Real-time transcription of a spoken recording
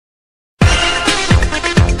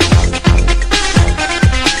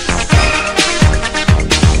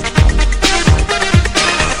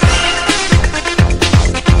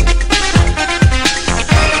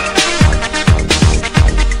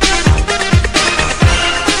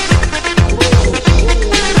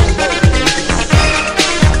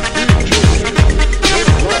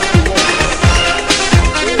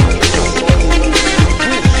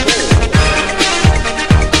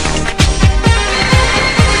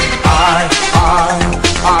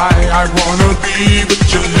I wanna be with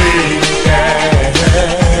your lady.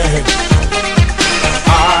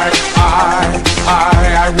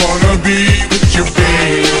 I wanna be with you,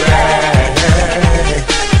 baby.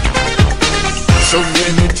 So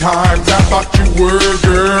many times I thought you were a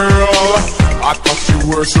girl, I thought you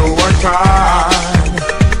were so unkind.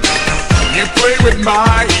 You play with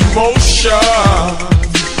my emotions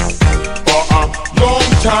for a long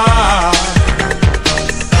time.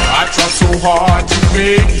 I try so hard to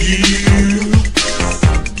make you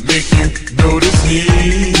notice me.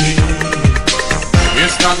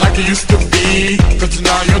 It's not like it used to be, 'cause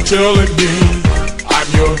now you're telling me I'm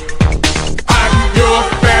your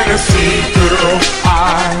fantasy girl.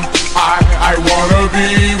 I wanna be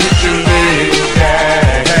with you, lady.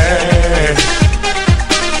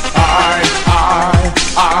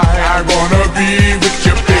 I wanna be with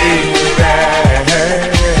you, baby.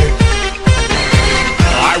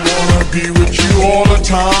 I wanna be with you all the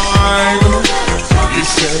time. You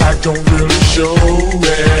said I don't really show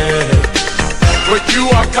it, but you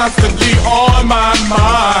are constantly on my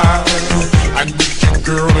mind. I need you,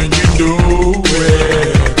 girl, and you know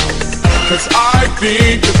it, 'cause I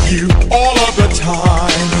think of you all of the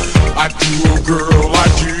time. I do, oh girl, I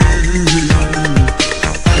do.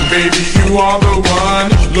 And baby, you are the one.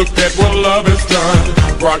 Look at what love has done.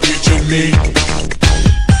 Brought you to me,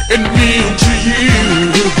 and me to you.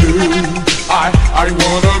 I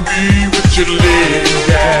wanna be with you, lady.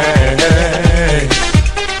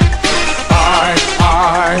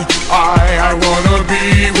 I wanna be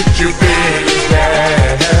with you, baby.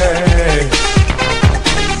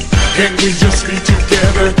 Can we just be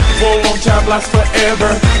together for a long time, last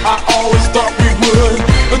forever? I always thought we would,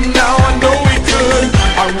 but now I know we could.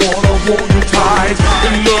 I wanna hold you tight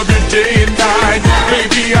and love you day and night.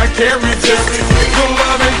 Baby, I can't resist the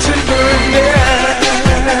love and tenderness.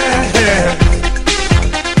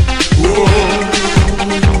 Whoa.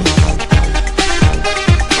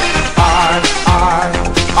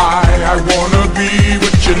 I wanna be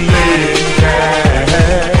with you, lady.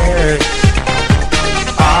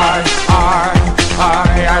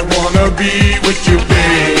 I wanna be with you,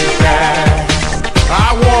 baby. I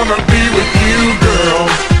wanna be with you, girl.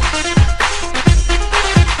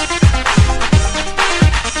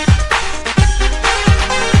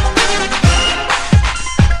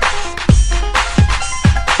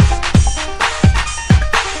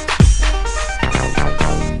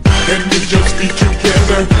 Can we just be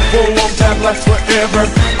together for a long time, last forever?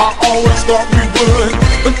 I always thought we would,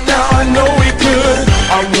 but now I know we could.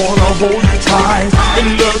 I wanna hold you tight and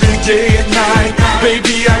love you day and night.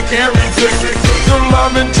 Baby, I can't resist the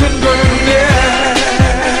love and tenderness.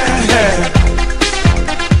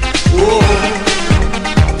 Whoa,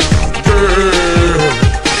 girl,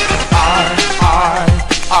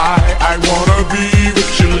 I wanna be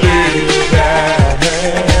with you, lady.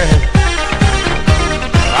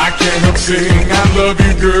 I can't help saying I love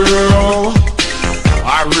you, girl.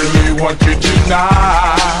 I really want you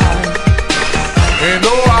tonight. And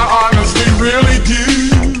oh, I honestly really do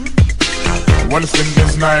wanna spend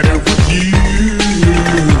this night with you,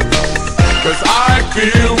 'cause I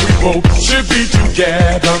feel we both should be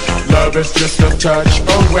together. Love is just a touch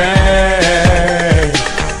away.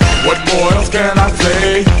 What more else can I say?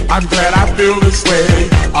 I'm glad I feel this way.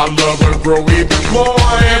 Our love will grow even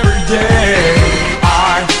more every day.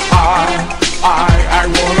 I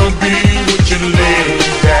wanna be with you, lady.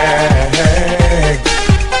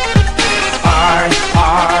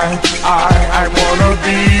 I wanna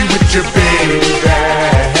be with you, baby.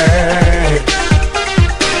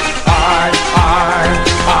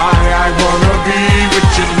 I wanna be with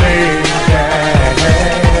you, lady.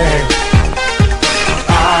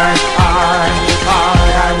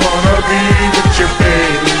 I wanna be with you,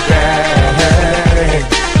 baby.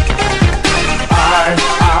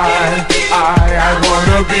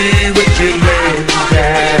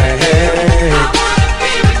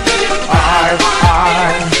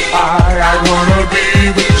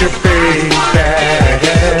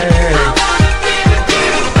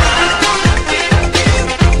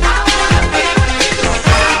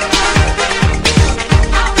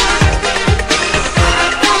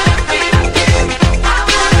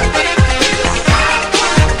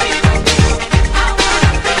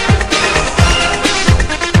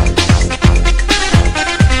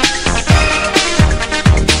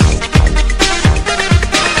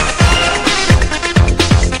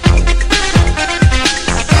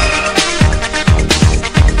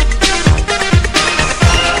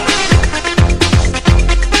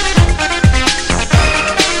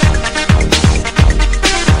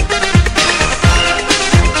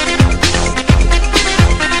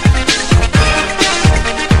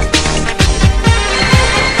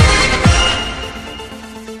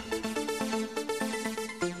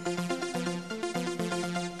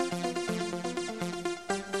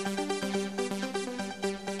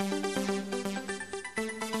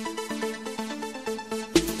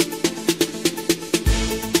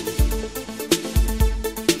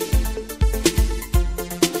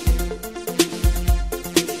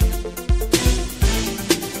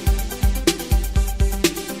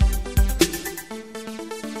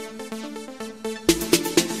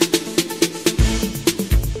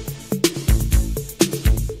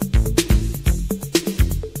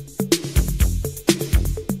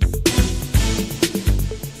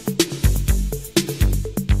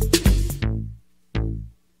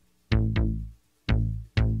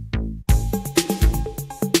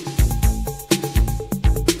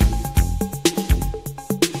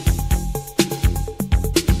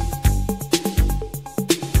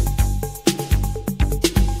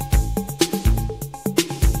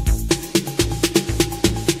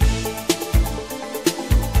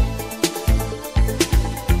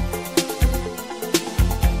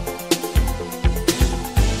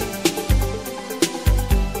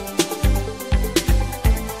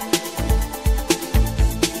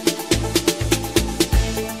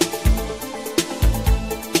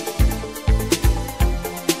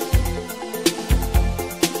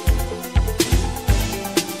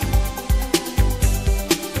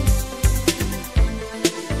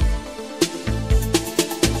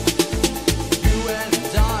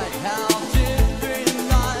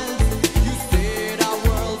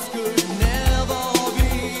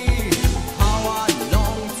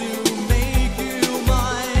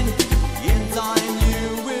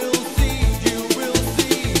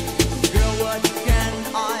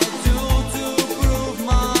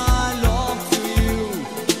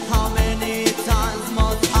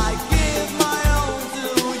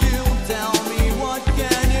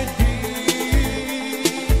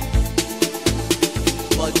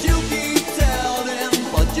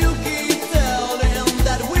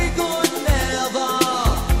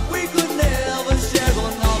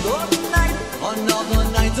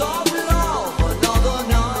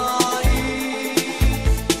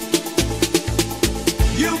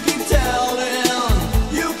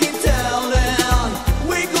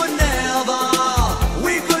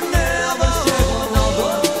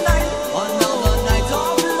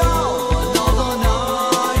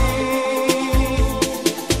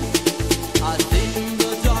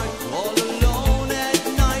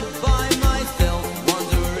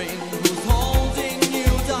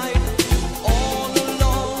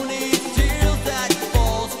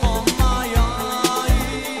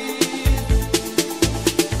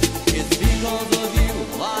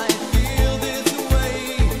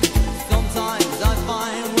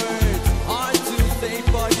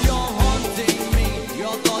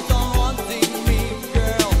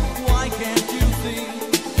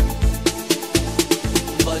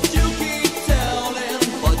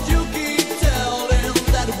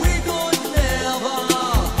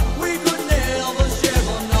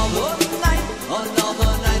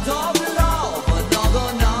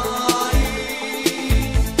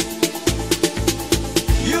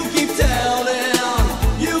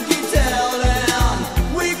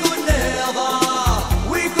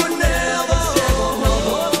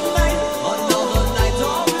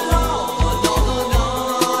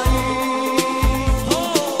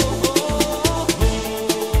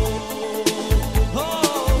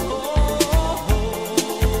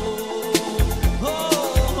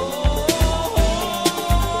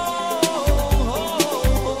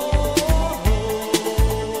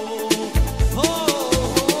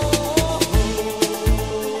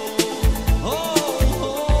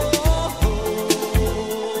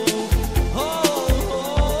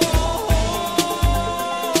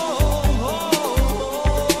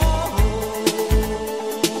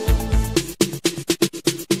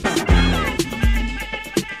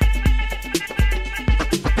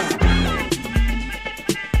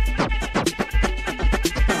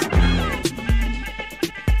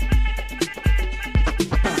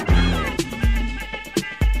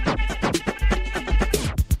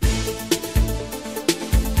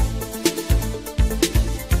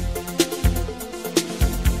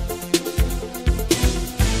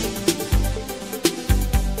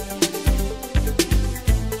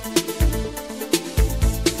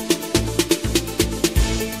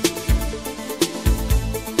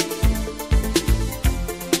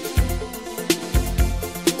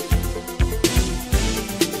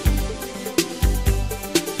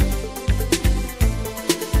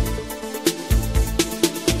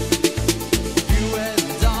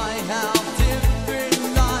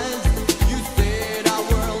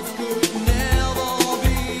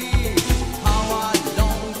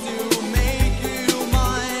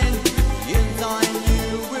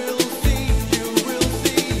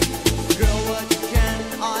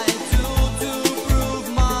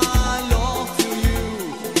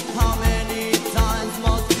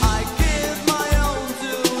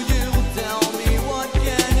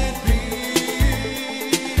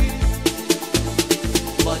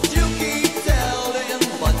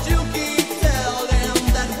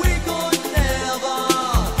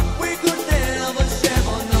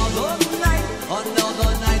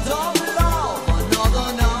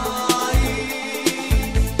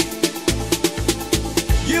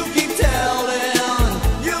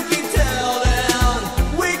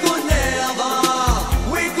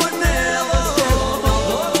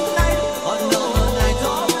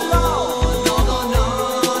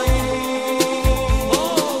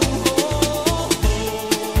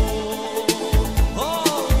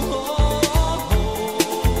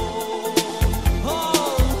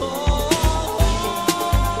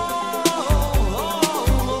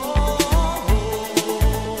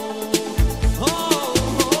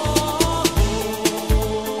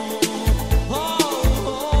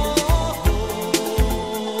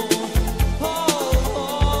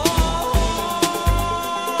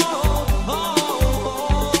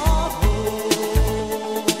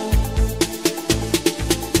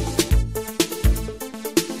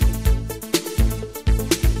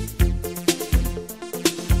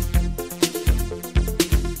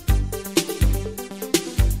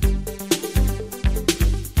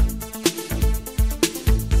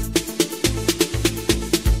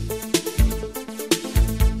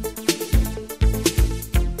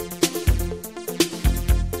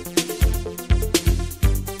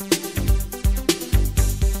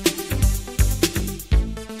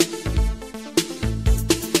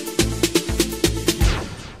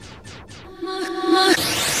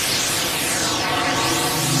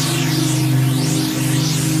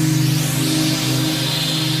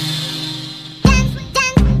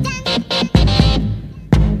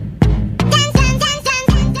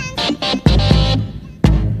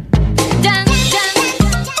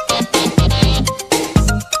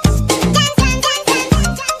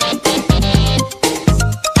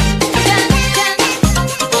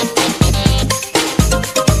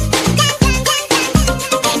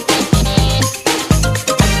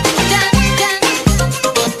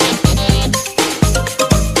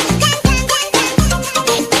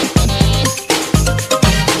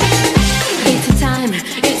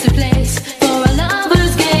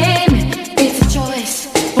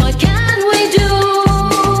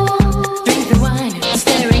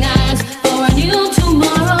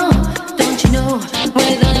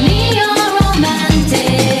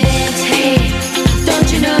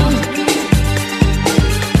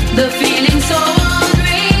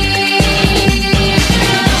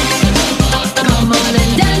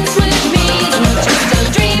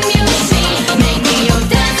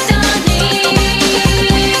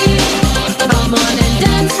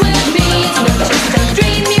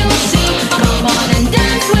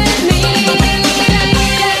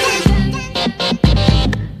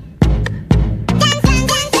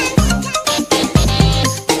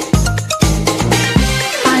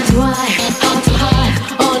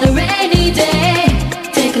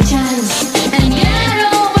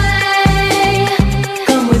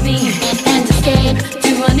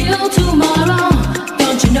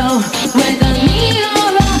 whether me or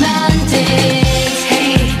romantic.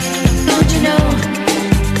 Hey, don't you know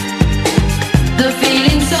the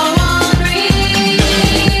feeling's so unreal?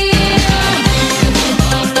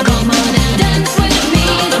 Come on and dance with me,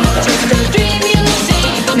 just a dream you see.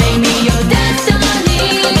 Make me your destiny.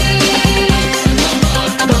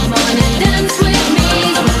 Come on and dance with me,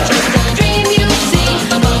 just a dream you see.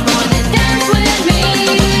 Come on and dance with me.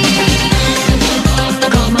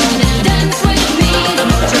 Come on and dance with me,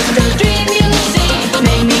 just a dream you see.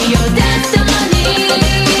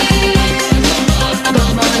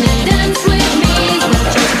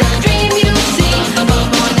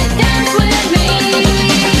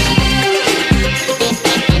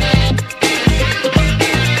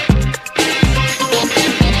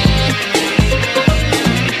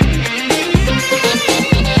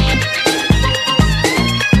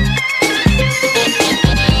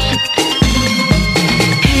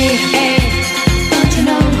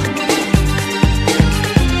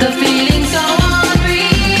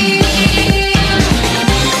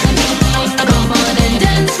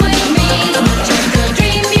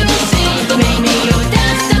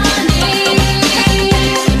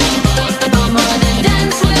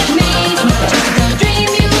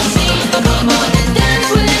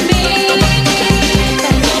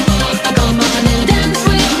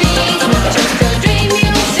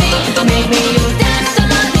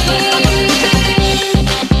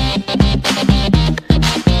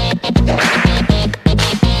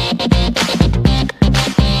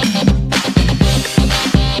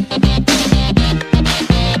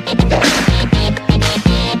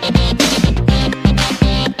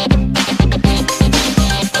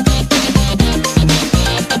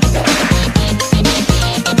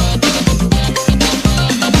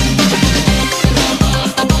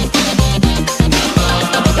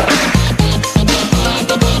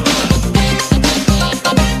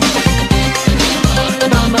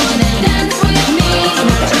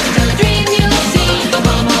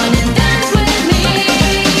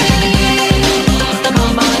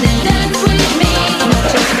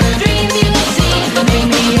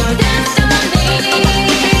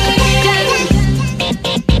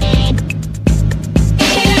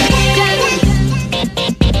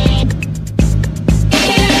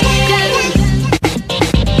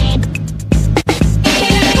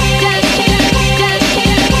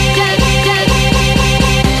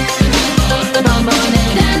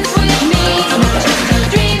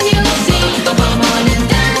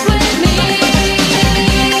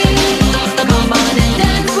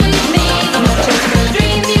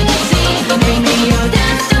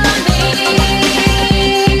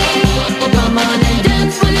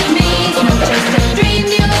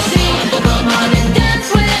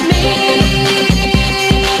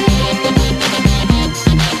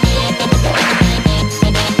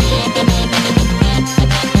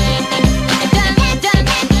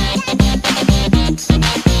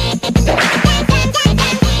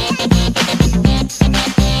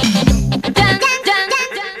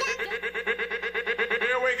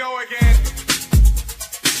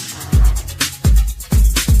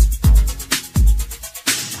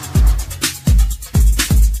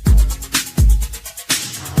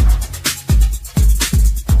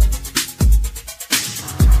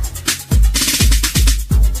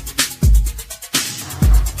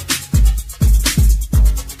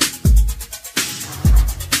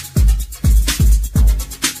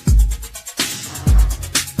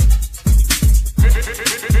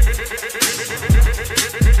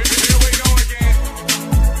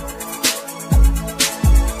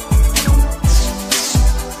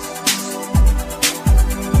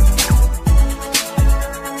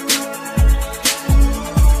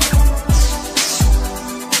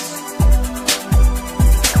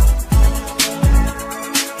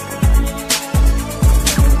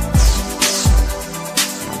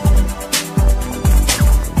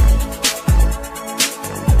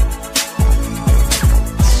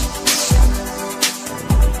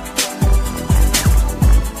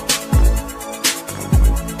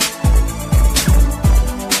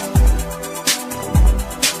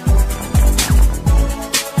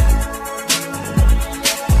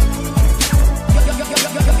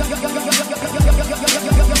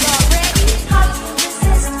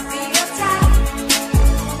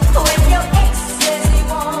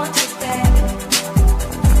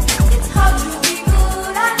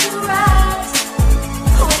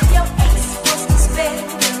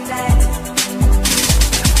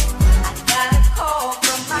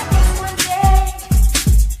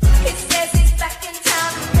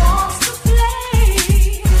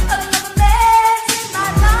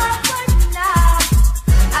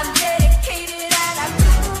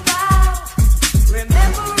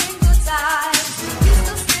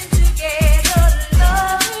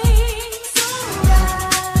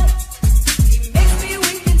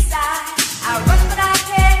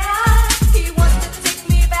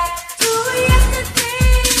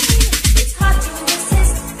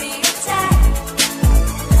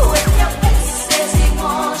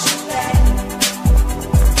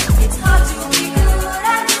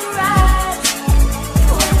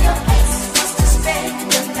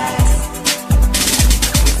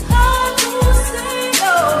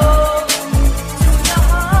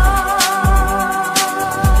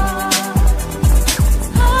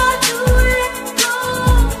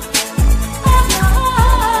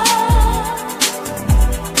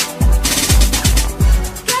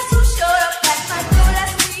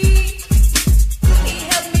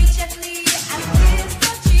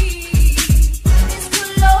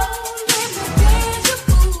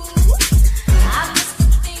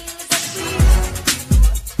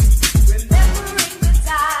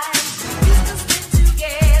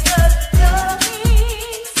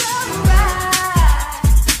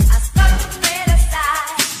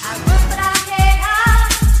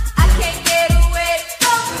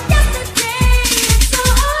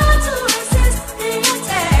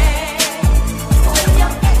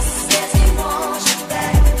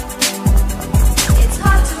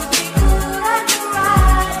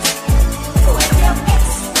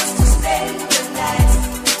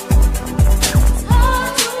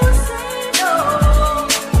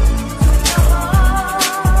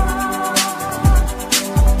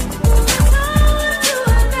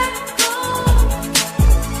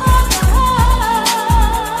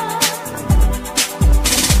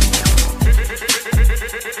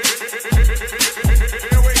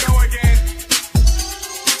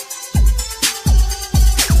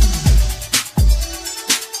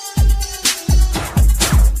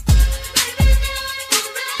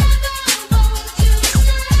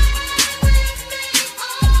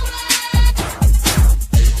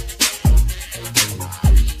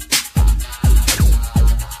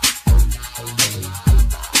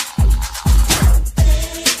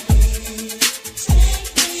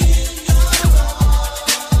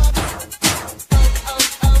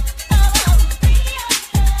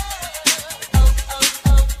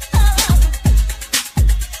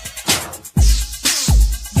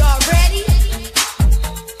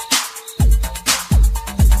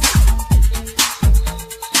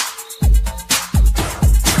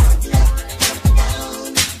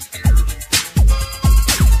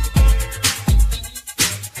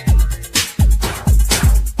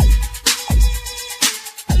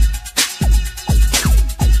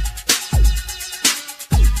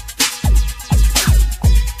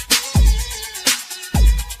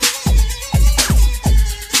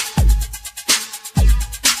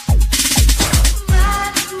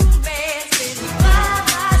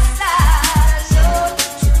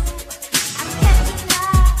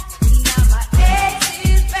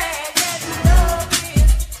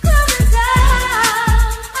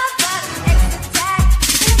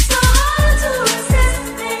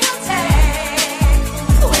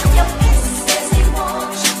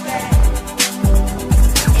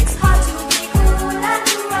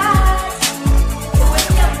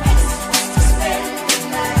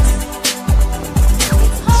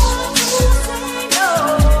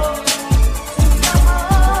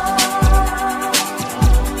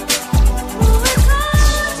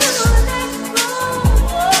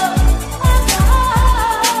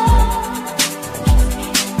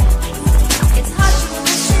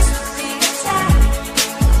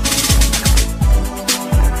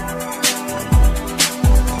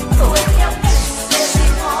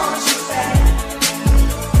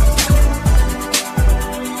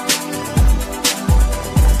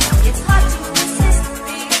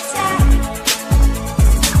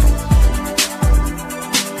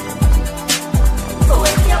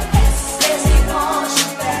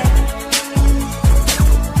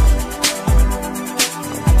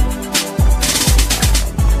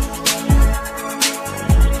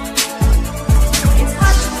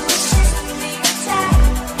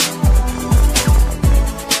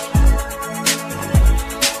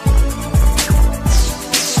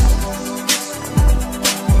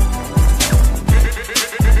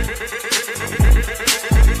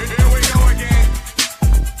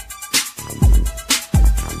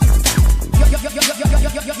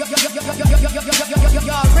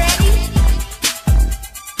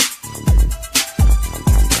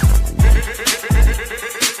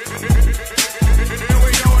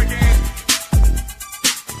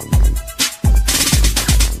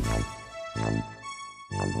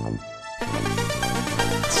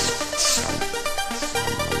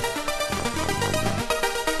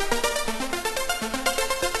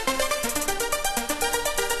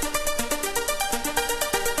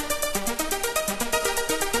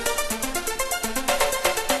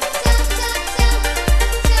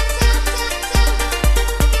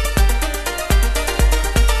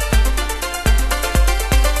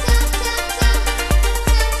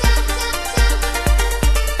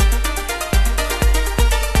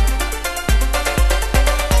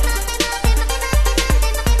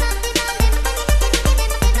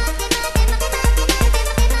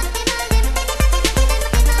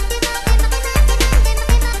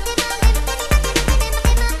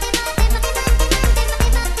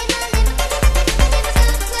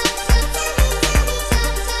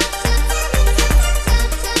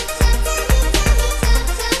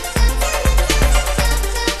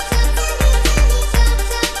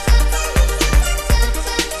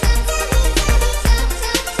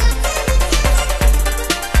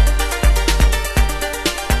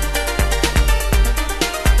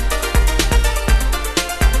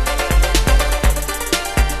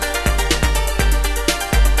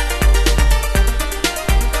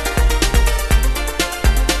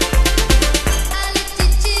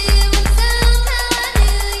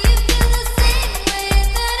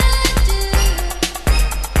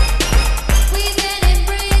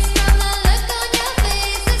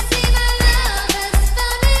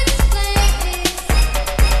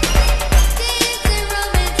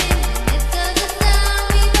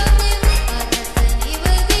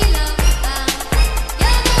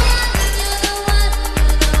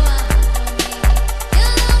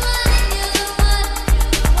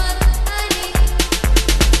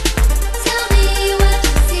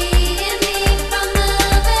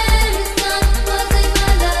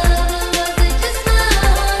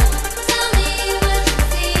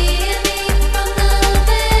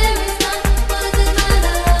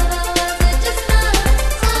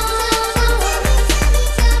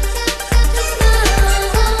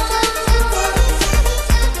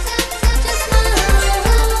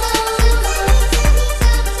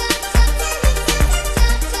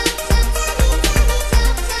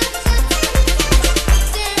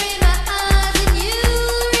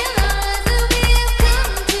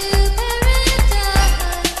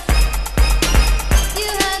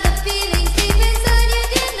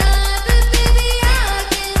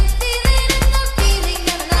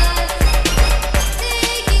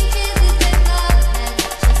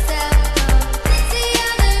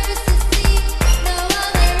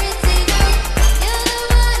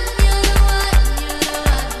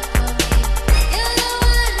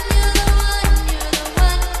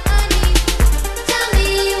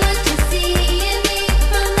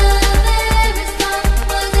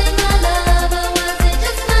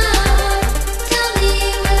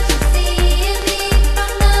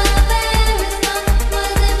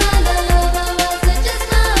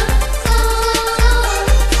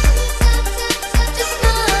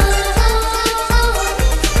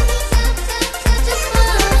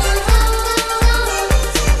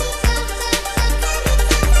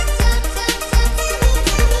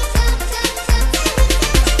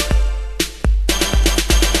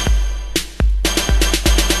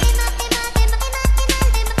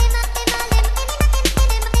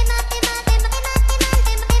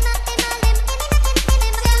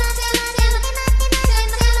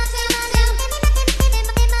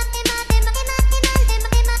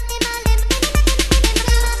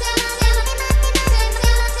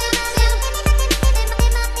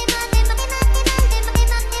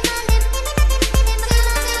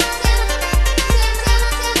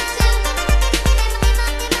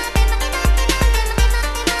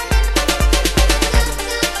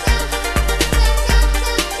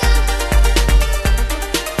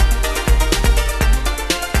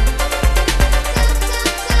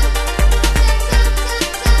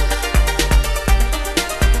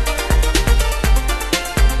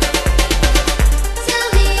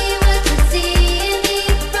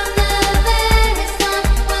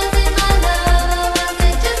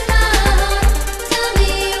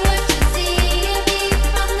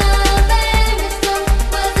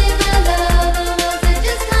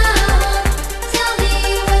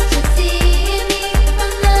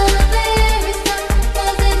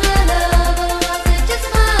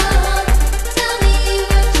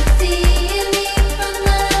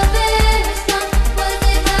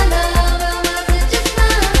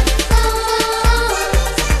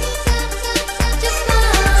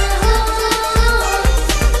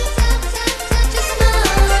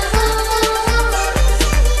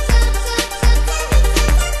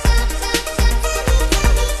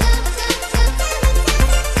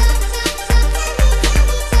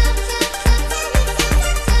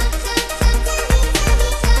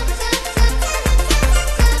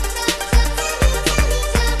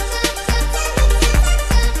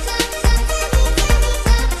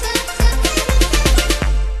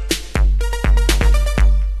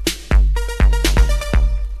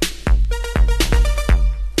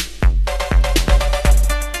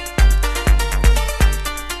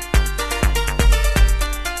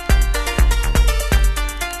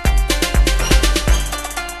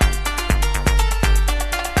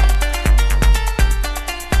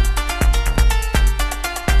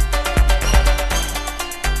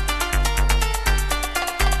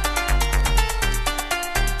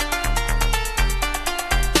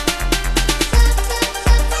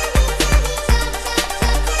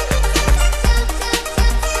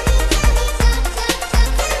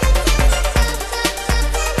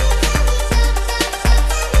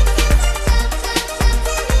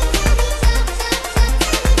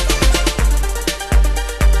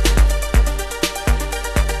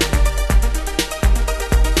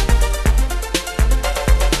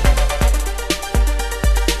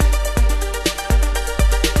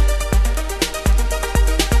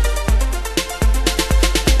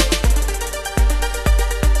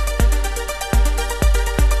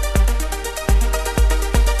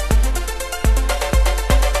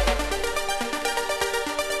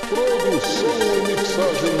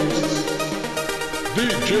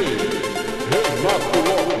 DJ Renato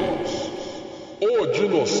Lopes, o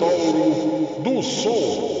dinossauro do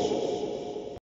som.